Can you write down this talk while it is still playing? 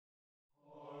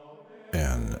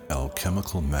An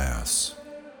Alchemical Mass.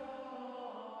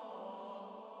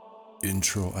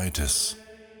 Introitus.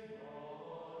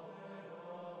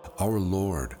 Our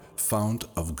Lord, fount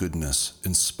of goodness,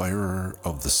 inspirer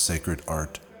of the sacred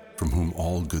art, from whom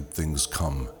all good things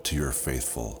come to your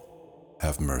faithful,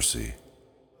 have mercy.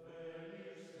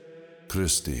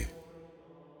 Christi,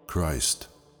 Christ,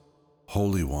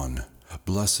 Holy One,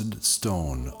 blessed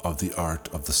stone of the art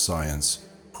of the science,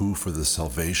 who for the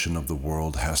salvation of the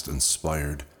world hast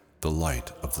inspired the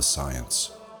light of the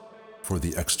science, for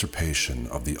the extirpation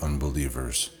of the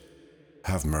unbelievers,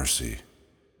 have mercy.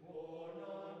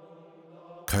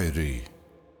 Kyrie,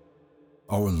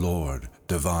 our Lord,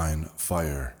 divine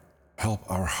fire, help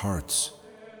our hearts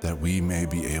that we may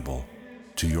be able,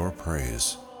 to your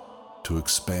praise, to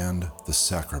expand the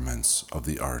sacraments of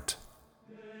the art.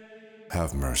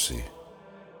 Have mercy.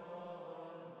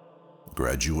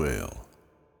 Graduale,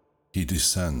 he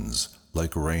descends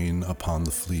like rain upon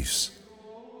the fleece,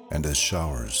 and as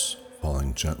showers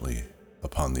falling gently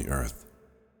upon the earth.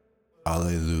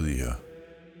 Alleluia.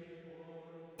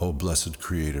 O blessed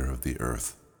Creator of the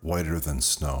earth, whiter than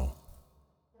snow,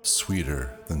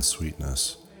 sweeter than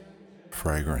sweetness,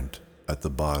 fragrant at the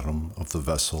bottom of the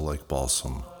vessel like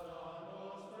balsam.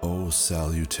 O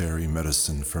salutary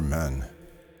medicine for men,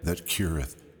 that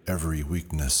cureth every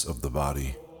weakness of the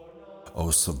body. O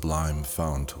sublime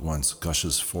fount whence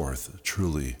gushes forth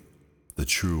truly the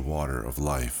true water of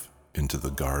life into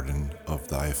the garden of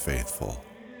thy faithful.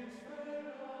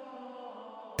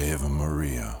 Ave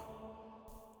Maria.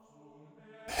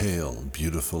 Hail,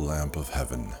 beautiful lamp of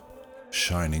heaven,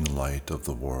 shining light of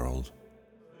the world.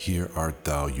 Here art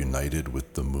thou united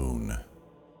with the moon.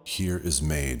 Here is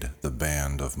made the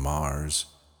band of Mars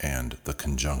and the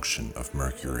conjunction of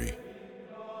Mercury.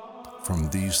 From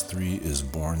these three is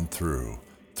born through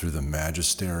the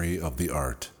magistery of the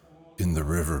art, in the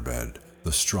riverbed,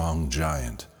 the strong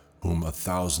giant, whom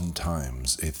 1,000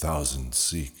 times 1,000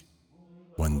 seek.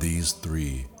 When these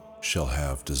three shall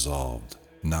have dissolved,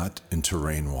 not into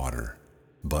rainwater,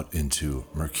 but into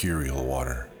mercurial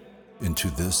water, into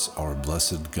this our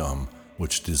blessed gum,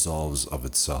 which dissolves of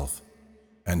itself,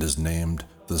 and is named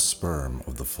the sperm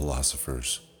of the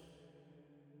philosophers.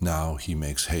 Now he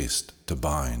makes haste to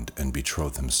bind and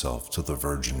betroth himself to the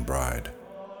virgin bride,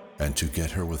 and to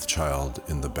get her with child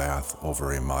in the bath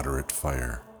over a moderate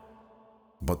fire.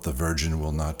 But the virgin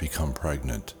will not become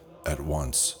pregnant at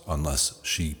once unless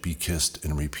she be kissed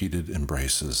in repeated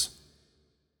embraces.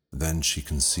 Then she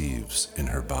conceives in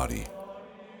her body,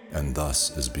 and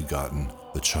thus is begotten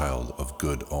the child of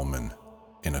good omen,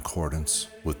 in accordance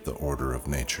with the order of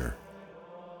nature.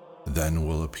 Then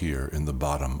will appear in the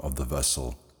bottom of the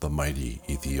vessel the mighty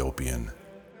Ethiopian,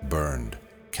 burned,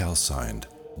 calcined,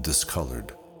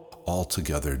 discolored,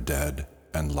 altogether dead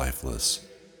and lifeless.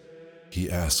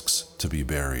 He asks to be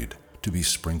buried, to be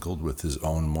sprinkled with his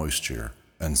own moisture,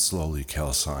 and slowly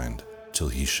calcined, till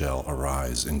he shall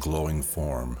arise in glowing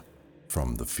form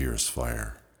from the fierce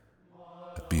fire.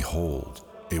 Behold,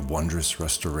 a wondrous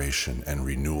restoration and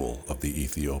renewal of the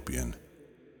Ethiopian.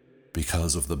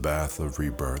 Because of the bath of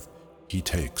rebirth, he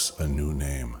takes a new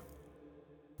name,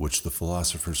 which the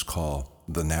philosophers call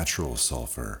the natural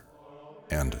sulfur,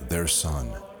 and their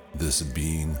son, this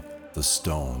being the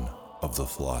stone of the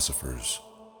philosophers.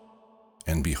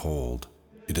 And behold,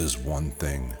 it is one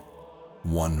thing,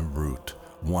 one root,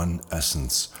 one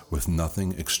essence, with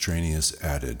nothing extraneous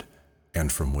added,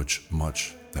 and from which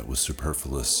much that was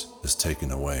superfluous is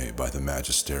taken away by the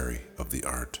magistery of the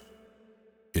art.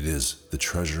 It is the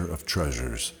treasure of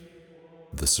treasures,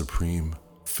 the supreme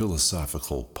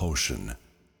philosophical potion,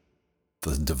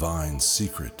 the divine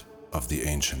secret of the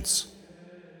ancients.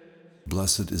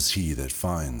 Blessed is he that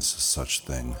finds such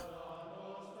thing.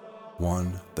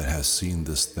 One that has seen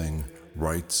this thing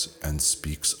writes and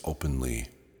speaks openly,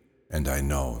 and I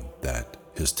know that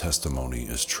his testimony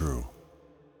is true.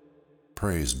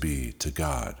 Praise be to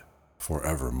God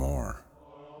forevermore.